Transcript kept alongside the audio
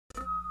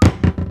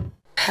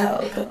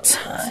Pelpa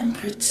time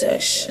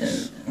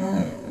protection.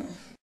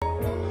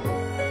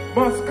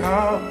 Must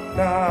calm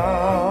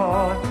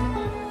down,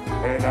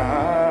 and I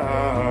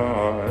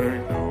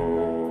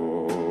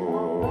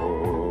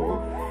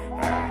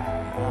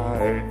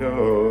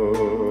know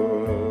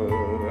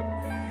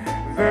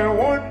that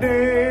one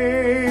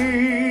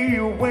day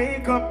you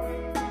wake up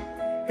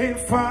and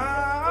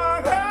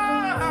find that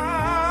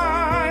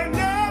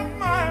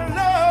my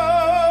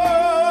love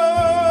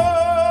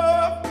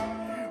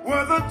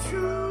was a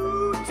true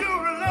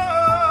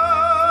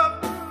love.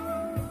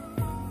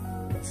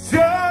 It's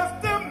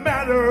just a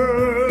matter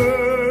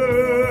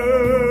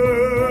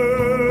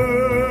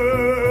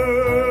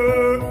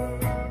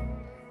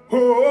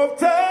of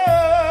time.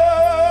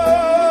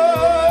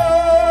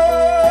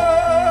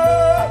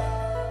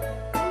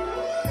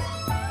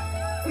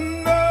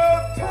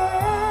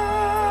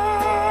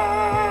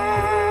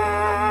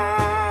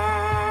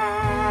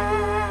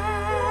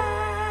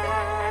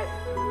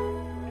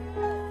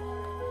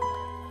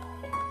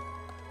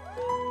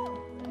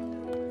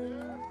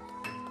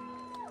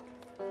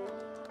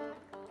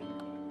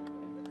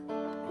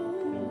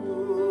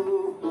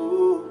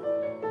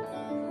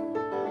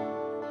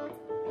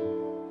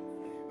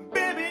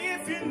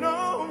 You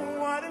know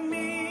what it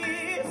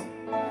means.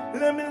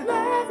 Let me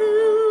love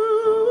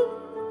you.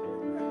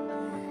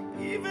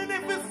 Even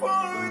if it's for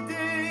a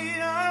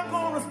day, I'm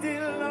gonna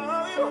still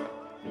love you,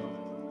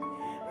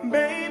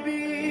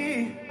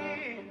 baby.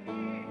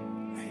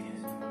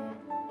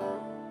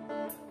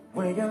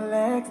 When your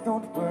legs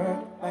don't work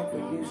like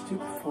they used to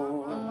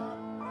before,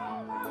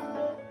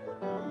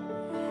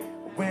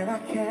 when I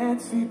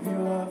can't sweep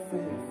you off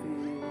your feet,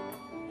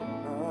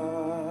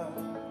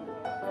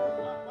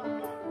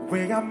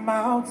 when your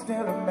mouth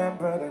still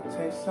remember the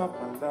taste of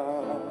my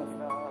love,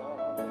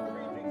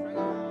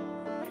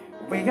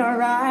 when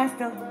your eyes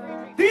still,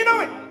 do you know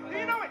it? Do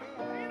you know it?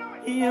 Do you know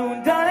it?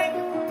 You darling,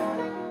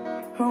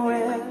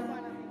 well,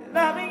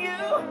 loving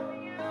you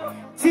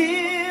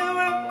till,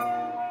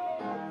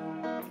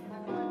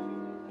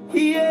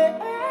 yeah,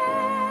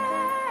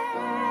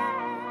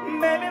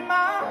 maybe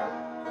my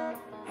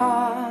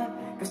heart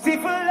can see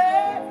for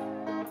love,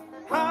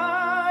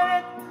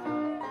 heart.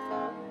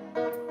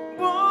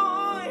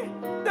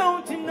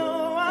 Don't you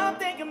know I'm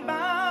thinking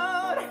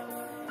about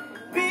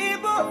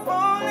people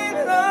fall in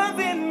love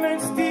in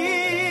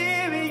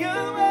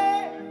mysterious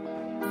way.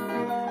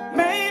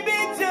 Maybe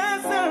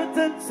just at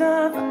the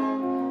top.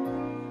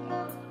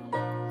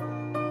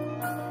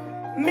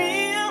 Me,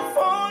 I'm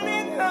falling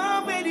in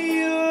love with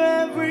you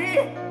every.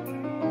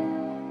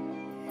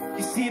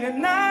 You see,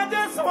 then I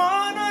just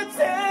wanna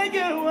tell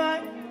you why.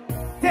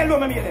 Tell me,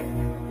 mommy,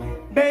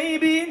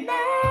 baby,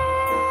 now.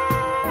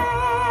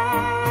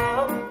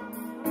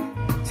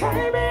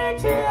 Take me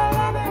to your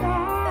loving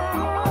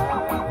arms,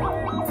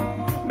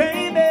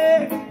 baby.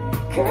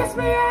 Kiss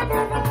me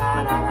under the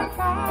light of the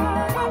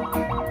fire.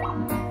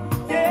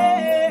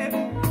 Yeah,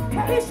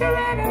 place your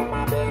hand in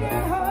my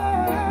beating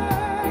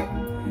heart.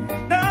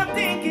 Now I'm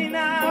thinking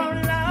out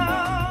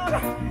loud.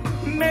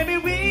 Maybe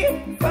we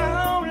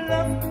found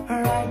love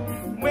right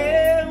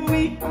where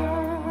we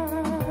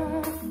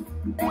are.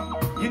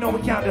 You know we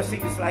can't just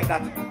sing this like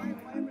that.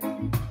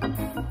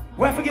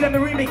 We'll forget them the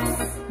remix.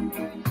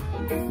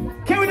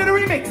 Can we do the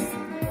remix?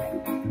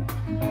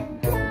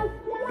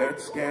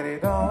 Let's get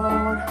it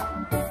on.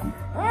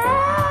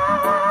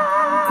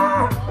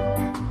 Ah,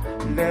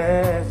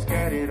 let's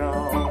get it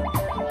on.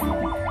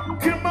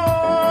 Come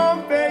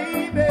on,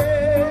 baby.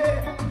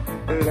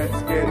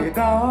 Let's get it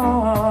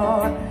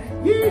on.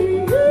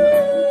 Yeah,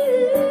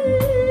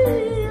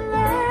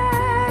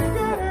 let's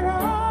get it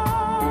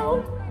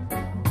on.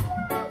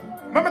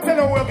 Mama, tell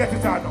her we'll get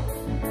it on now.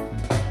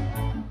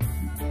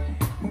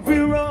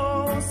 We're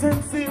all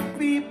sensitive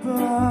people,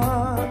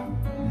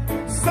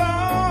 so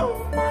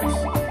much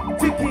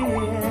to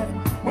give,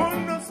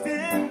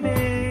 understand me.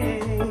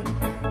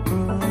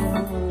 Ooh,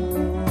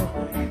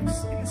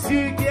 since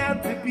you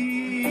got to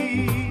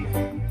be,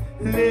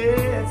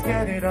 let's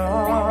get it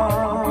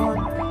on.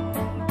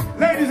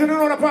 Ladies and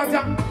gentlemen, party.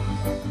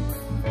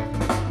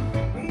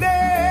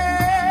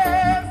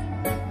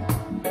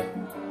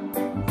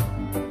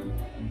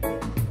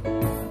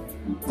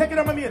 Take it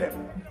on my meter.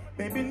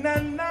 Baby, na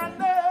na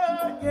na,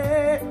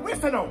 yeah.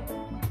 Listen now.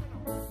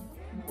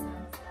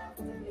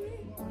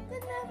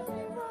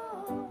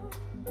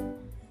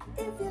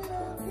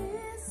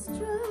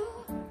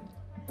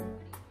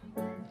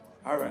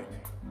 All right.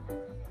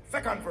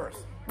 Second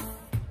verse.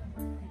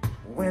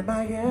 When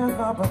my ears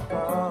are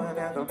gone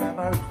and the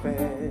memory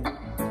fades,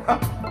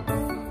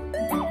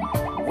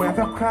 when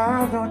the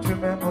crowd don't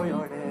remember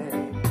your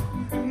name,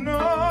 no.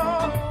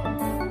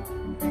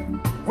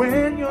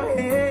 When your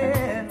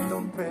hands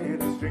don't play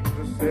the strings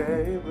to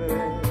save it,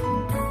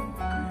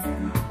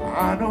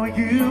 I know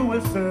you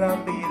will still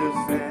love me the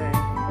same.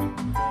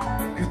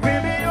 'Cause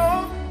baby, your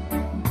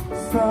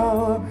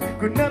soul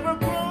could never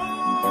grow.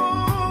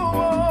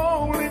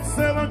 It's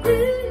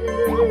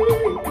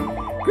evergreen,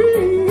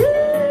 green.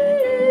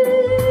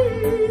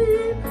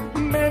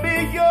 Maybe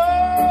your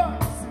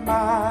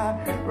smile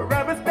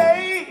forever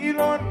stay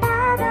on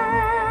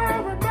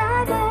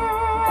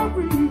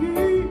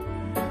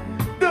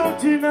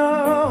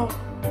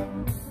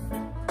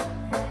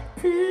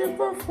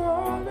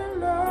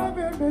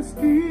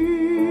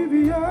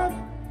mysterious.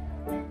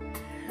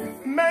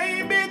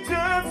 Maybe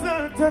just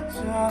a touch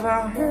of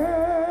our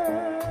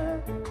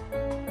hand.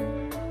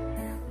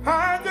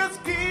 I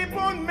just keep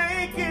on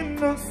making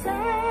the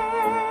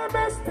same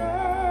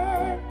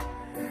mistake.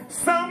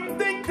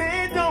 Something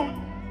they don't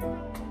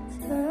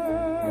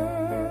stand.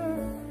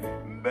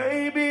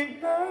 Baby,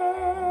 now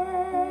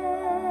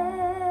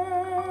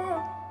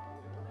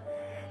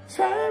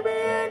turn me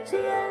into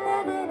your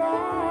loving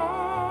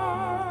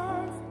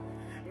arms.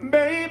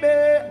 Baby,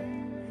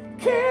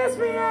 kiss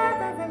me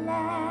under the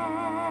light.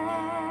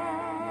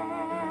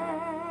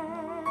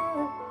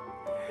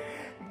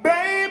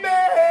 Baby,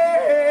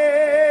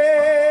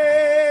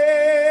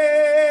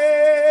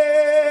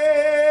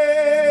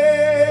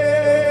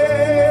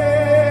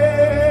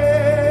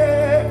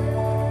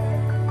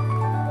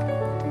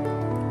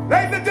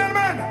 ladies and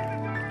gentlemen,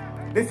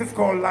 this is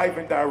called Live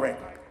and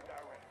Direct.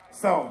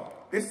 So,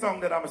 this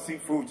song that I'm going to sing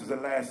for, which is the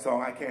last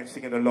song, I can't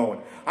sing it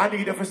alone. I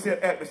need you to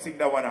help me sing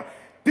that one out.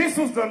 This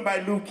was done by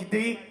LUKIE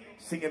D,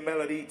 singing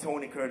melody,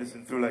 Tony Curtis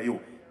and Thriller You.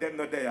 Them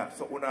not there,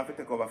 so we have to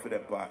take over for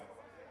them part.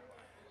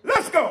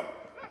 Let's go!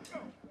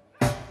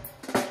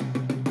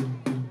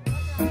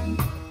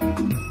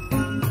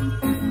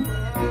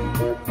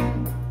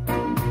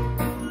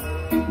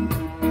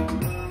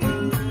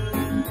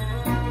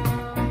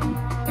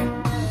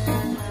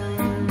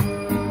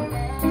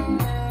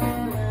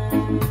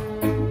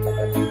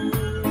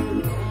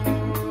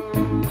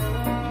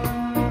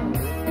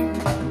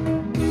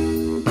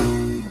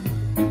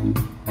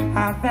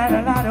 I've had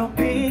a lot of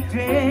big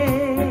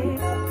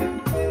dreams.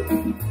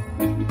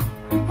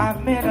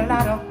 I've made a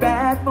lot of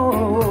bad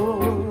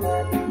moves.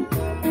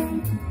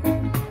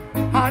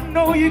 I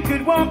know you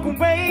could walk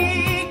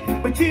away,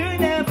 but you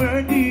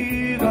never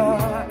did.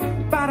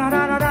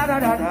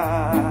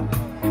 Ba-da-da-da-da-da-da.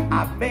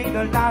 I've made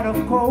a lot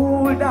of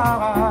cold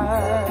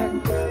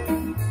eyes.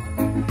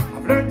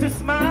 I've learned to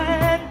smile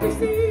and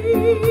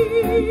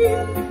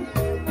receive.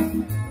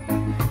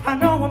 I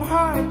know I'm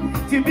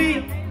hard to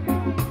be,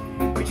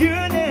 you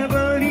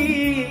never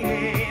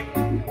leave.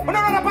 Oh, no,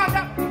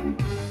 partner.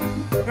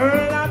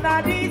 Girl, I'm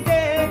not easy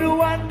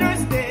to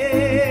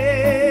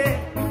understand,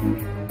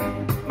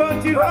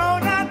 but you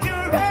hold out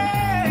your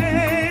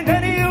hand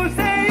and you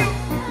say you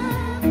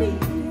love me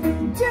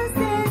just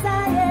as I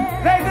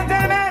am. Ladies and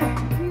gentlemen,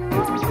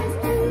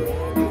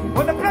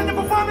 what a pleasure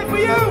performing for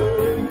you.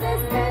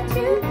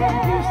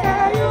 You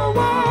say you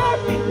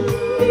want me.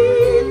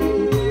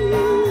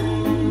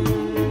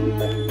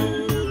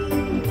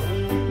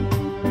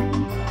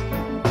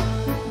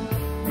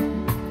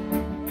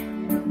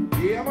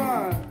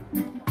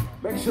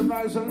 Make some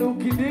noise on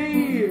LUKIE D.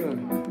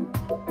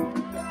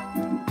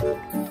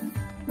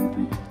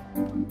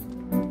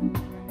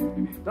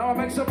 Now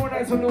make some more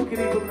noise on LUKIE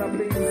D, come now,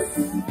 please.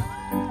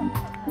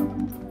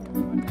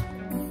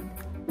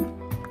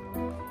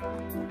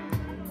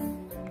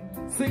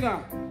 Singer.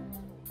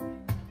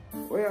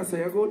 What you say?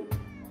 You good?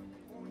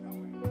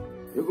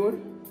 You good?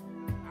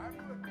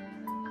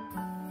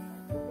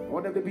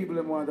 What if the people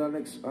that want our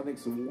next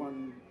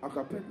one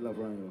acapella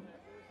from you?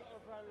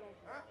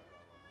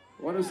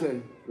 What do you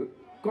say?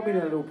 Come in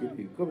here, LUKIE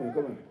D. Come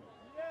here.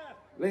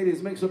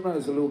 Ladies, make some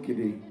noise for LUKIE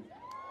D.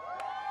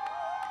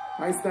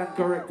 I stand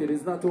corrected.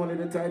 It's not only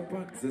the tight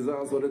pants, it's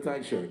also the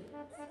tight shirt.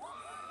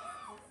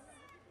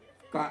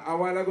 A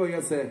while ago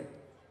you said,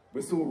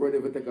 we're so ready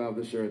to take off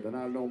the shirt. And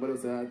I know, but I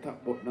say, I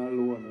top button all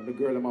low. And the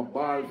girl in my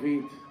bald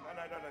feet.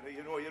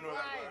 No, you know.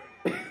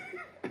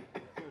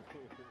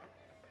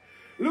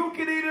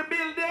 LUKIE D the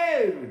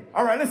building.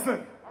 All right,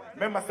 listen.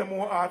 Remember some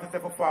more artists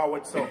step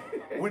forward, so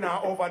we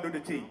now overdo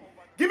the thing.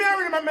 Give me a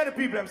rhythm and many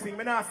people I'm sing.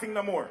 Me now sing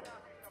no more.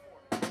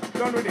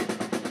 Done with it.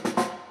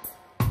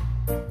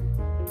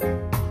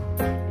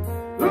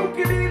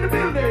 LUKIE D in the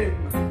building.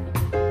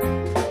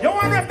 You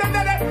want to rest them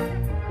there?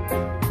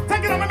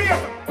 Take it on my beer.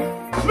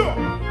 Look.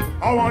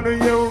 I want to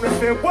hear you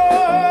say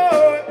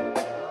what?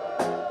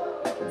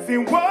 Say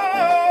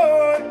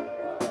what?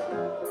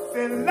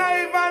 Say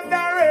live and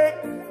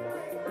direct.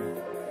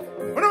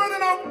 What do you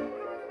know?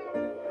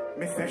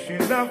 Me say she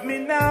love me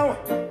now.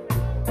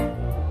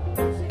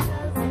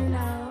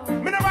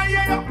 Me never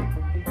hear you.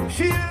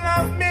 She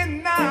love me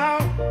now.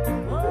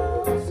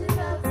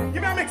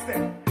 Give me a mix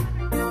there.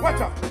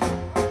 Watch out.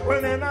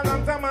 Well then a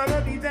long time I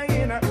no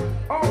DJing.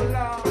 Oh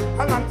Lord.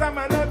 A long time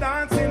I no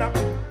dancing.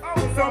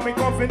 Oh, so me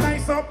come fi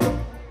nice up.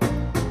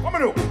 What me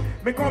do?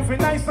 Me come fi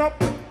nice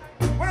up.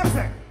 What I'm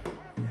saying?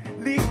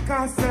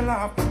 Liquor sell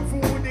off,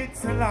 food it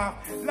sell off,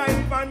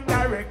 live and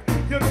direct.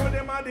 You know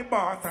them are the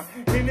boss.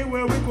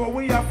 Anywhere we go,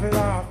 we have to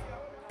laugh.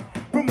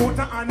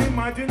 Promoter and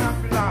imagine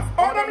have to laugh.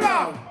 Oh, them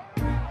laugh.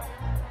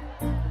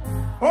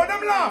 Oh,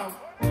 them laugh.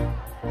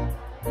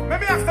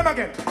 Let me ask them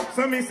again.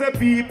 So me say,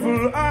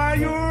 people, are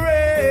you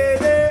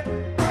ready?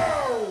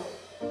 Oh.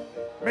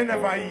 Me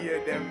never hear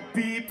them.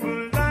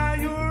 People, are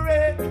you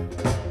ready?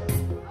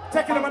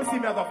 Check it out and see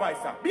me as a voice.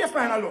 Be a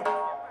smile alone.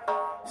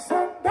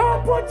 So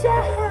don't put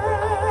your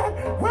hand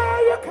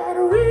where you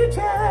can reach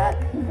it.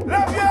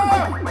 Love you.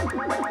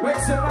 Make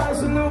some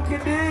noise, LUKIE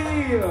D.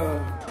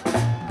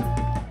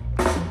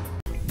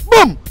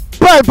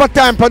 Pelpa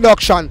Time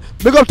Production.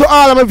 Big up to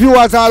all of my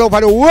viewers all over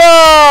the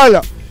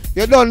world.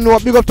 You don't know.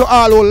 Big up to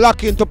all who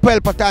lock into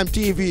Pelpa Time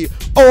TV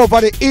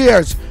over the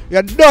years.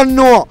 You don't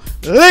know.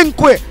 Link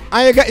with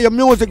and you get your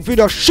music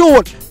video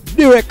shoot,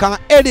 direct and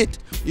edit.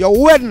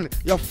 Your wedding,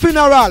 your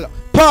funeral,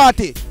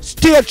 party,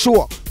 stage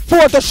show,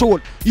 photo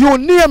shoot, you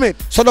name it.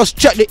 So just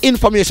check the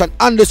information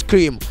on the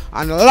screen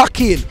and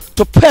lock in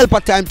to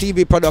Pelpa Time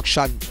TV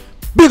Production.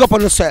 Big up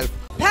on yourself.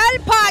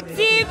 Pelpa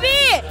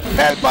TV!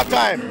 Pelpa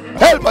Time!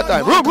 Pelpa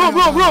Time! Room!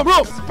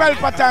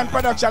 Pelpa Time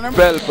Production.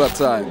 Pelpa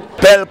Time.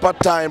 Pelpa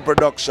Time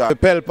Production.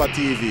 Pelpa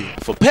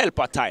TV. For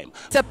Pelpa Time.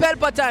 It's a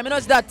Pelpa Time, you know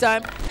it's that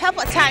time.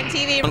 Pelpa Time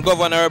TV. I'm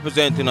governor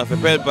representing of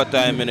Pelpa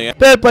Time, you know.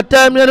 Pelpa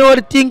Time, you know what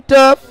the thing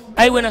tough?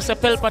 I when I say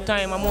Pelpa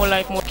Time, I'm more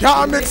like more.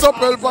 Can't mix up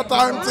Pelpa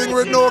Time thing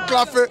with no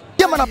coffee.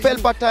 Yeah, man, a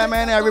Pelpa Time,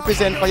 and I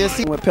represent for you.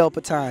 See, With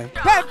Pelpa Time.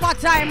 Pelpa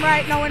Time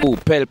right now. Oh,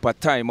 Pelpa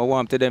Time, I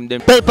want to them.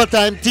 Pelpa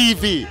Time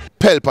TV.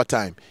 Pelpa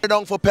Time.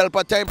 Down for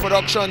Pelpa Time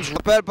Productions.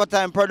 Pelpa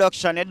Time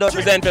Production. It does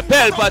Represent for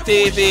Pelpa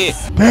TV.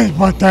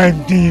 Pelpa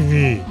Time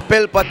TV.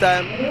 Pelpa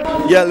Time.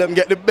 Yeah, let them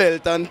get the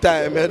belt on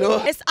time, you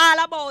know. It's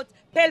all about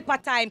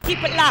Pelpa Time.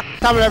 Keep it locked.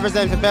 Time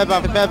represent for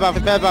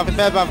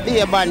Pelpa, be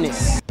a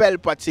badness.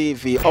 Pelpa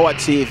TV, our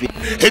TV.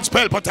 It's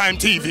Pelpa Time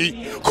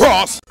TV.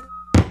 Cross.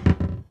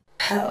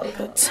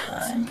 Pelpa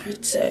Time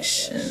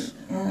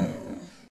Protection.